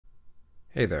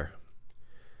Hey there.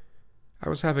 I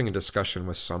was having a discussion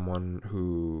with someone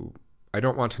who I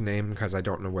don't want to name because I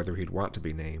don't know whether he'd want to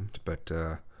be named, but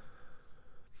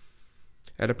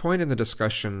at a point in the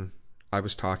discussion, I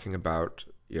was talking about,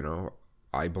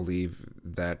 I believe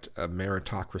that a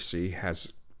meritocracy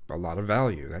has a lot of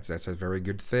value. That's a very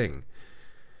good thing.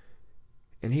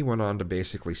 And he went on to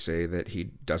basically say that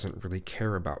he doesn't really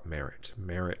care about merit.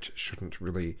 Merit shouldn't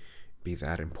really be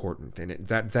that important. And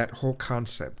that whole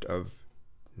concept of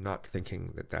not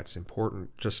thinking that that's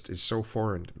important just is so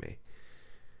foreign to me.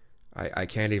 I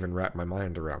can't even wrap my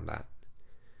mind around that.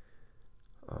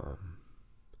 Um,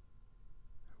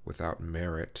 Without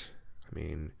merit, I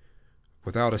mean,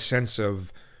 without a sense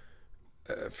of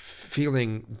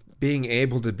being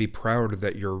able to be proud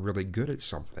that you're really good at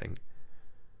something,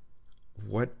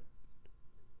 what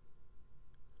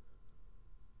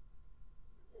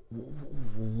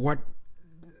what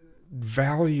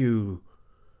value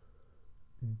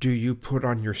do you put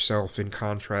on yourself in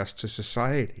contrast to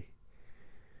society?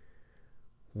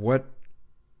 What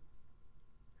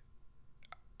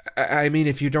I mean,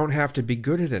 if you don't have to be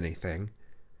good at anything,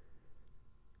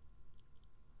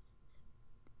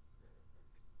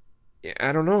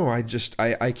 I don't know.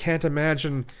 I can't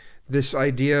imagine this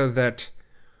idea that,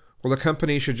 well, a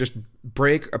company should just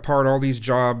break apart all these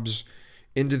jobs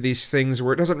into these things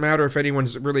where it doesn't matter if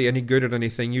anyone's really any good at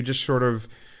anything. You just sort of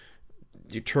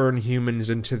you turn humans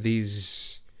into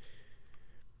these,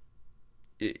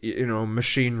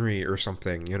 machinery or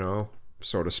something,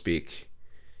 so to speak,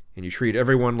 and you treat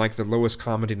everyone like the lowest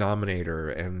common denominator.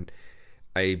 And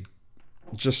I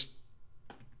just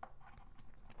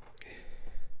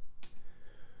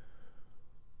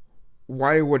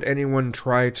why would anyone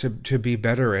try to be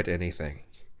better at anything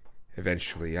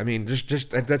eventually? I mean,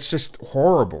 just that's just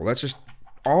horrible. That's just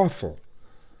awful.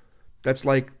 That's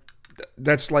like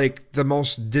that's like the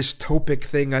most dystopic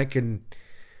thing I can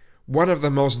one of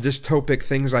the most dystopic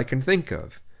things I can think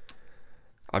of.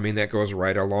 I mean, that goes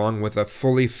right along with a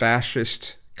fully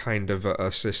fascist kind of a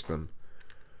system.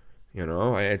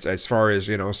 It's, as far as,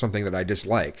 something that I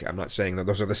dislike. I'm not saying that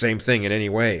those are the same thing in any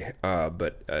way,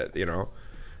 but,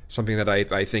 something that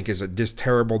I think is a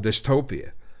terrible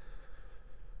dystopia.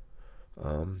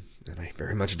 And I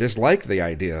very much dislike the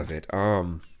idea of it.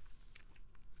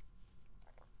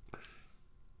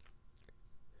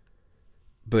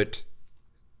 But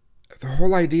the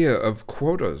whole idea of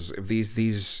quotas, of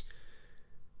these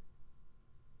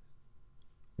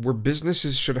where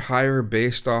businesses should hire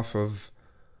based off of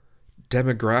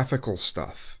demographical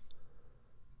stuff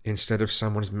instead of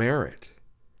someone's merit.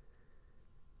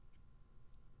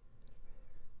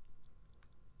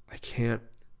 I can't,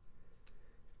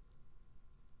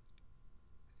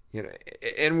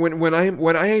 and when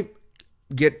I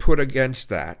get put against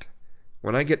that,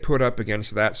 when I get put up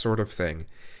against that sort of thing,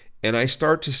 and I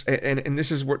start to, and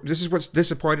this is what's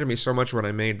disappointed me so much when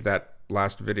I made that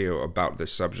last video about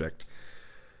this subject.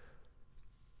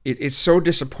 It's so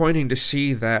disappointing to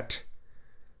see that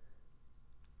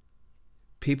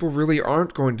people really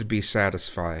aren't going to be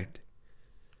satisfied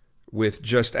with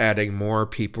just adding more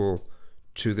people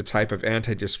to the type of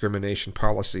anti-discrimination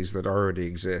policies that already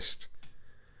exist.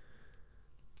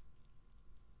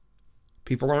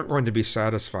 People aren't going to be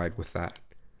satisfied with that.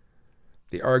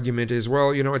 The argument is,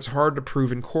 well, it's hard to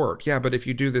prove in court. Yeah, but if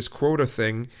you do this quota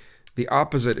thing, the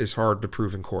opposite is hard to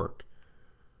prove in court.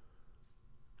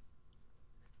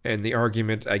 And the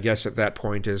argument, I guess, at that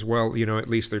point is, well, at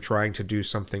least they're trying to do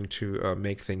something to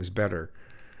make things better.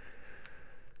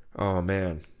 Oh,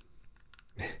 man.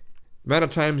 The amount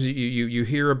of times you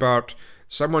hear about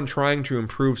someone trying to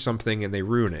improve something and they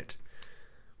ruin it.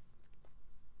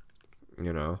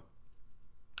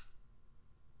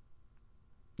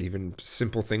 Even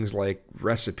simple things like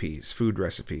recipes, food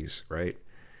recipes, right?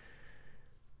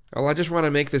 Well, I just want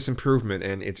to make this improvement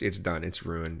and it's done. It's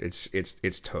ruined.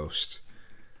 It's toast.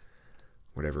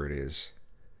 Whatever it is.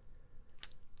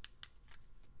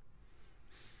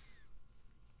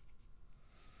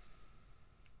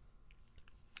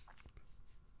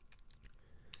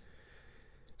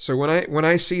 So when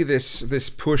I see this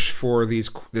push for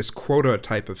this quota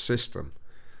type of system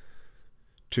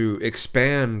to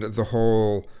expand the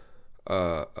whole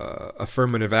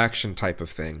affirmative action type of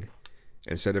thing,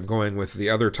 instead of going with the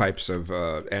other types of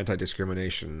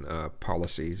anti-discrimination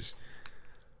policies,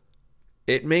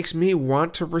 it makes me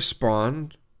want to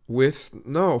respond with,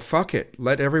 no, fuck it.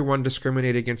 Let everyone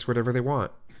discriminate against whatever they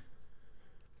want.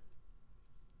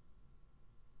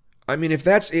 I mean, if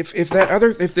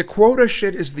the quota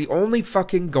shit is the only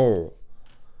fucking goal,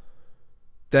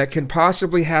 that can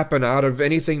possibly happen out of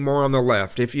anything more on the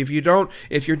left. If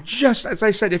you're just, as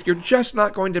I said, if you're just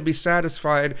not going to be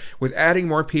satisfied with adding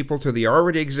more people to the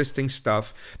already existing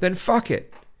stuff, then fuck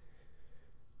it.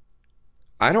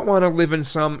 I don't want to live in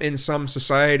some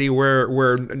society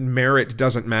where merit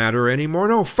doesn't matter anymore.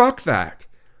 No, fuck that.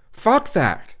 Fuck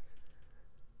that.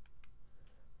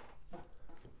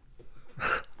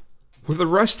 With a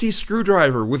rusty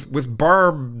screwdriver, with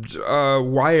barbed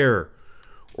wire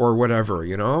or whatever,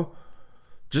 you know?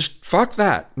 Just fuck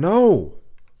that. No.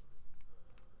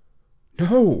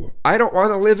 No, I don't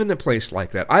want to live in a place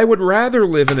like that. I would rather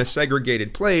live in a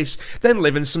segregated place than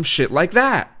live in some shit like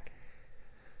that.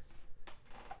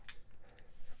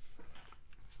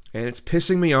 And it's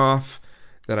pissing me off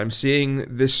that I'm seeing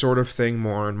this sort of thing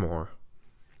more and more.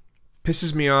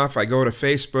 Pisses me off. I go to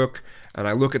Facebook and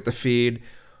I look at the feed.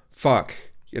 Fuck.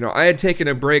 You know, I had taken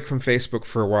a break from Facebook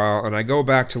for a while, and I go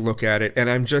back to look at it, and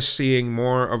I'm just seeing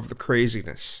more of the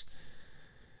craziness.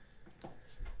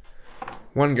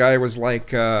 One guy was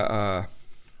like, well,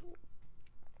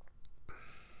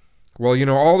 you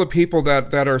know, all the people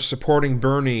that are supporting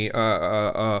Bernie, you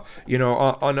know,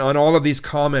 on all of these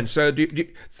comments, do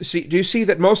you see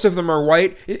that most of them are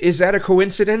white? Is that a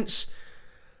coincidence?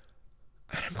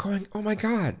 And I'm going, oh my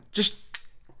God,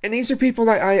 and these are people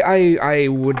I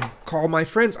would call my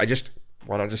friends. I just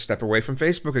want to just step away from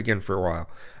Facebook again for a while.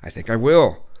 I think I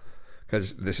will,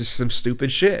 because this is some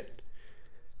stupid shit.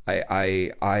 God,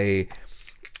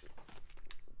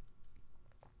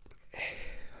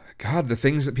 the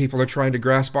things that people are trying to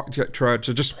grasp, try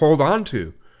to just hold on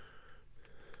to.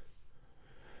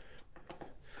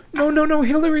 No,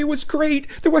 Hillary was great.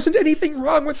 There wasn't anything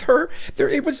wrong with her.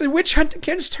 It was a witch hunt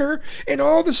against her, and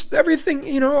all this, everything,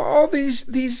 you know, all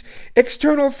these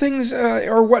external things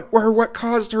are what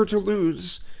caused her to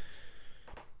lose.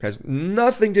 Has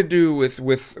nothing to do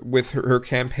with her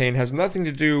campaign. Has nothing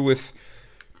to do with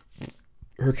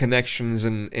her connections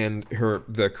and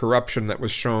the corruption that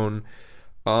was shown.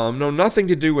 No, nothing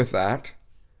to do with that.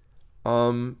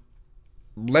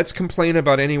 Let's complain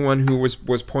about anyone who was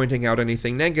pointing out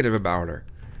anything negative about her,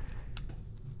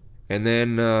 and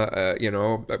then you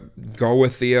know, go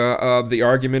with the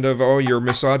argument of, oh, you're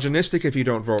misogynistic if you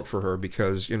don't vote for her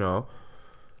because, you know,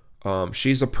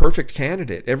 she's a perfect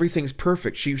candidate. Everything's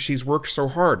perfect. She's worked so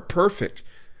hard. Perfect.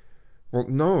 Well,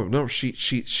 no, she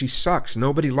sucks.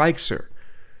 Nobody likes her.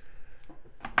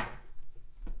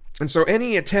 And so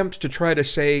any attempt to try to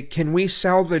say, can we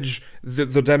salvage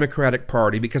the Democratic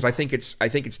Party, because I think it's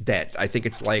dead. I think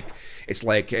it's like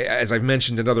as I've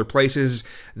mentioned in other places,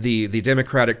 the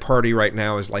Democratic Party right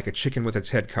now is like a chicken with its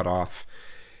head cut off,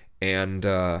 and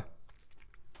the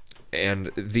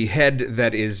head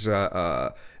that is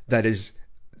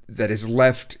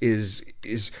left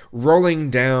is rolling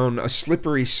down a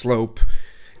slippery slope,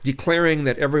 declaring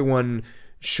that everyone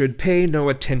should pay no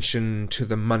attention to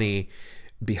the money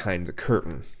behind the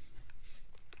curtain.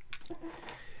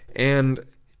 And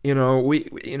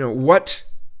what,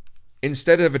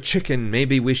 instead of a chicken,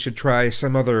 maybe we should try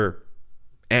some other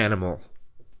animal,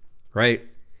 right?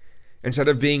 Instead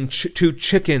of being too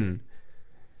chicken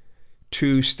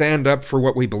to stand up for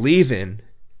what we believe in.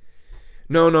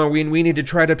 No, we need to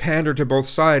try to pander to both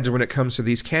sides when it comes to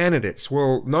these candidates.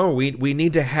 Well, no, we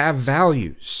need to have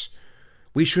values.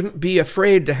 We shouldn't be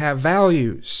afraid to have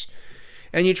values.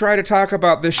 And you try to talk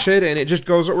about this shit, and it just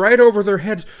goes right over their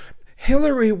heads.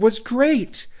 Hillary was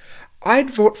great. I'd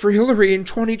vote for Hillary in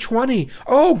 2020.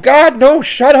 Oh, God, no,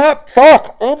 shut up.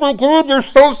 Fuck. Oh, my God,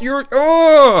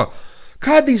 oh.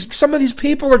 God, some of these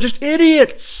people are just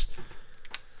idiots.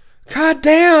 God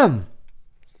damn.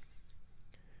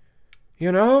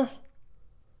 You know?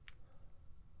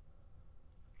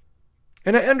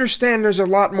 And I understand there's a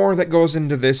lot more that goes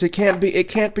into this. It can't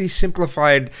be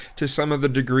simplified to some of the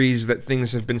degrees that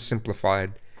things have been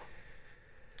simplified.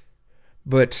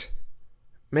 But,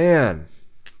 man,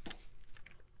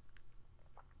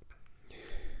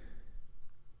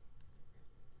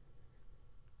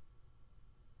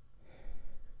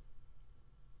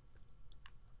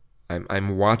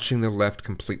 I'm watching the left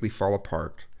completely fall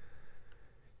apart.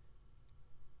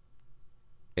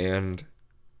 And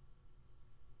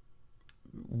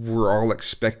we're all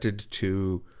expected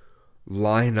to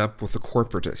line up with the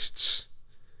corporatists.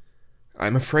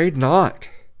 I'm afraid not.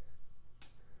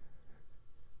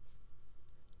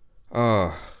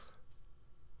 I'm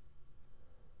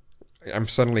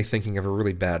suddenly thinking of a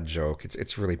really bad joke.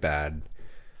 It's really bad.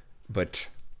 But,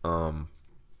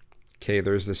 okay,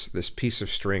 there's this piece of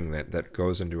string that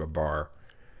goes into a bar.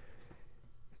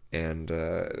 And,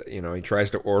 he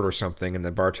tries to order something, and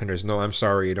the bartender's, no, I'm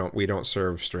sorry, we don't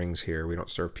serve strings here. We don't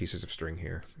serve pieces of string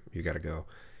here. You got to go.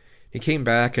 He came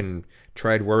back and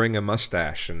tried wearing a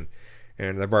mustache, and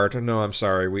the bartender, no, I'm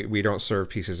sorry, we don't serve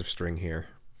pieces of string here.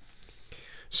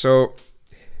 So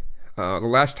the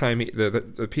last time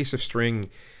the piece of string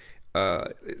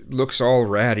looks all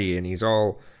ratty and he's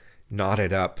all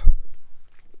knotted up,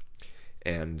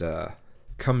 and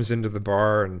comes into the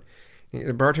bar, and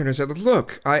the bartender said,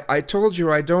 "Look, I told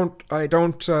you I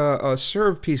don't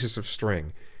serve pieces of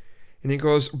string." And he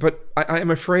goes, "But I'm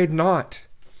afraid not."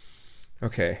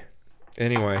 Okay.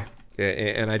 Anyway,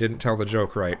 and I didn't tell the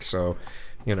joke right, so,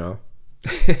 you know.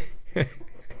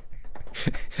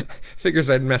 Figures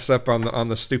I'd mess up on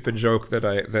the stupid joke that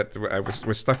I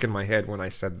was stuck in my head when I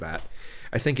said that.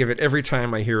 I think of it every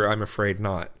time I hear "I'm afraid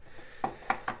not."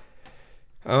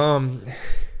 Um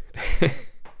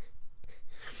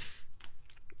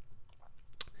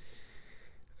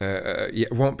yeah,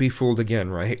 won't be fooled again,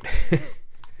 right?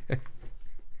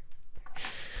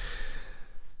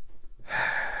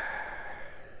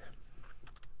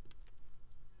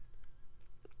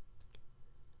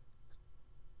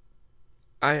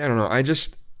 I don't know. I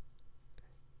just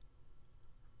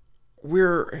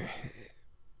we're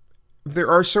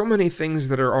there are so many things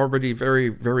that are already very,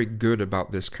 very good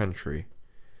about this country.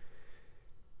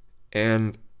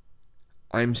 And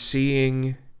I'm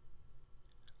seeing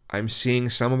I'm seeing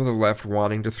some of the left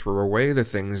wanting to throw away the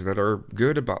things that are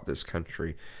good about this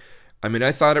country. I mean,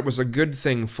 I thought it was a good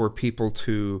thing for people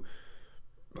to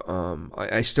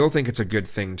I still think it's a good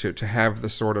thing to have the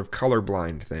sort of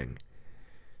colorblind thing.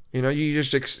 You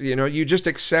just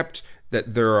accept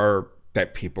that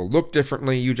that people look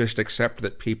differently. You just accept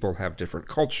that people have different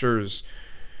cultures.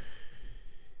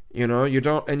 You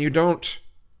don't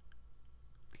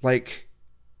like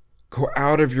go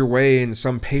out of your way in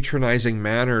some patronizing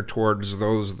manner towards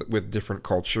those with different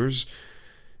cultures.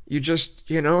 You just,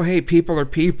 hey, people are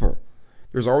people.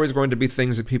 There's always going to be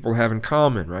things that people have in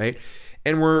common, right?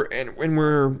 And we're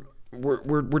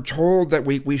told that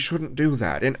we shouldn't do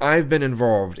that. And I've been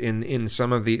involved in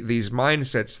some of these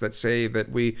mindsets that say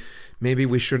that maybe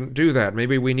we shouldn't do that.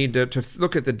 Maybe we need to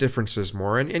look at the differences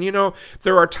more. And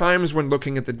there are times when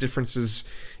looking at the differences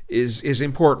is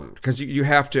important, because you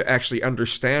have to actually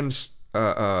understand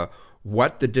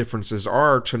what the differences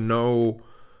are to know.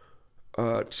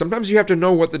 Sometimes you have to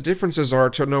know what the differences are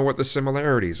to know what the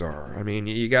similarities are. I mean,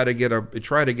 you got to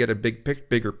try to get a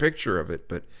bigger picture of it,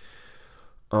 but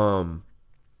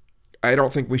I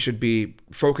don't think we should be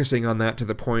focusing on that to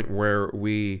the point where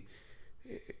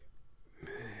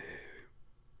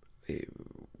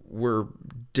we're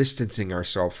distancing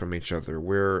ourselves from each other.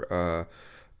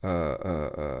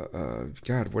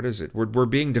 God, what is it? We're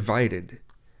being divided,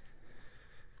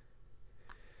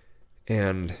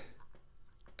 and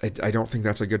I don't think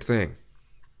that's a good thing.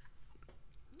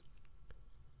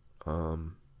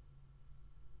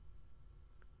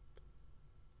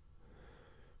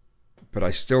 But I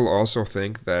still also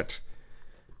think that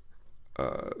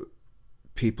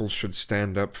people should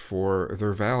stand up for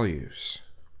their values.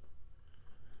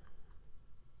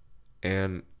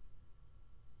 And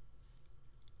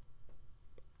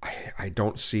I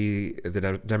don't see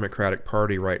the Democratic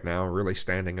Party right now really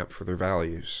standing up for their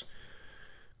values,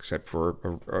 except for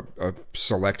a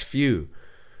select few.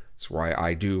 That's why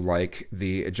I do like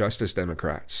the Justice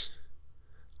Democrats.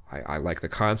 I like the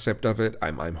concept of it.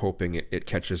 I'm hoping it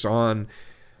catches on.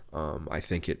 I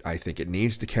think it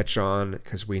needs to catch on,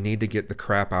 because we need to get the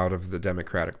crap out of the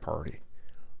Democratic Party.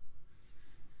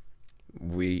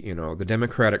 The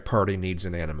Democratic Party needs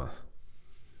an enema.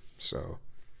 So,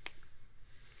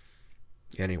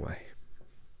 anyway.